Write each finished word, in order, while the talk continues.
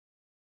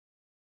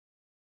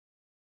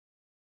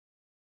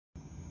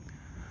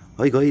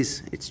Hi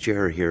guys, it's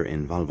Ger here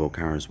in Volvo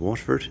Cars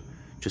Waterford.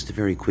 Just a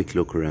very quick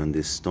look around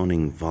this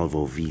stunning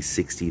Volvo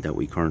V60 that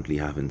we currently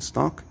have in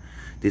stock.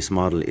 This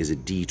model is a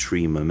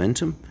D3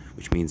 Momentum,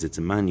 which means it's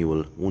a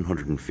manual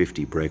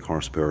 150 brake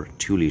horsepower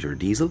 2-litre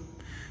diesel.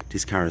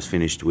 This car is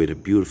finished with a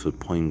beautiful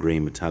pine grey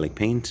metallic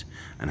paint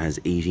and has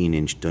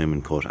 18-inch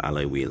diamond cut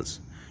alloy wheels.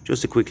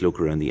 Just a quick look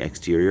around the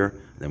exterior,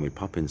 then we'll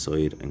pop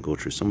inside and go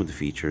through some of the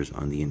features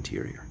on the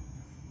interior.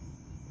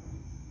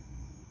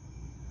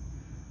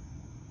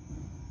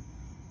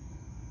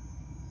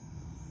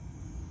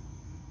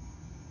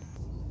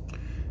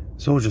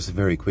 So just a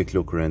very quick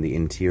look around the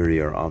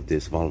interior of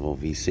this Volvo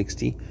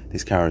V60.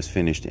 This car is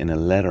finished in a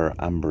leather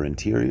amber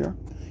interior.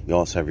 You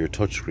also have your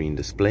touchscreen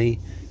display,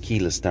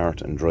 keyless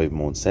start and drive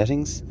mode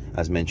settings.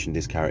 As mentioned,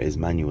 this car is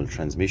manual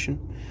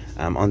transmission.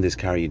 On this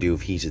car you do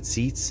have heated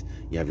seats,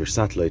 you have your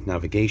satellite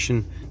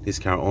navigation. This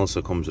car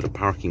also comes with a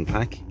parking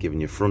pack,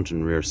 giving you front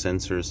and rear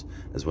sensors,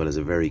 as well as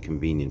a very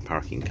convenient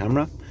parking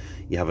camera.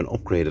 You have an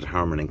upgraded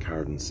Harman &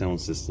 Kardon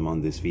sound system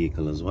on this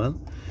vehicle as well.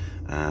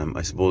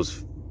 I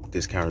suppose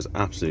this car is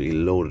absolutely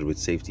loaded with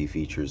safety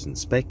features and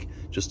spec.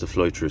 Just to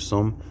fly through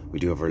some, we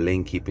do have our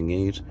lane keeping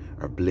aid,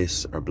 our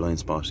bliss, our blind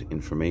spot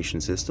information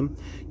system.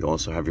 You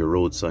also have your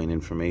road sign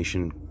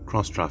information,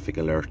 cross traffic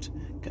alert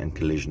and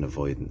collision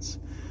avoidance.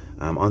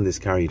 On this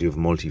car you do have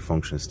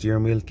multi-function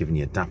steering wheel, giving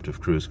you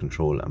adaptive cruise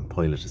control and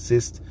pilot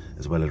assist,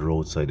 as well as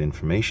roadside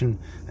information,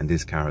 and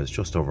this car is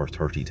just over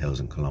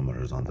 30,000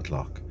 kilometers on the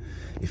clock.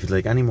 If you'd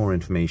like any more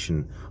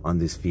information on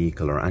this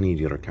vehicle or any of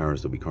the other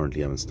cars that we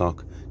currently have in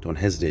stock, don't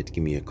hesitate to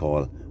give me a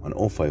call on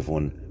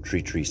 051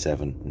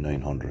 337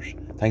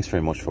 900. Thanks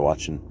very much for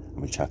watching, and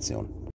we'll chat soon.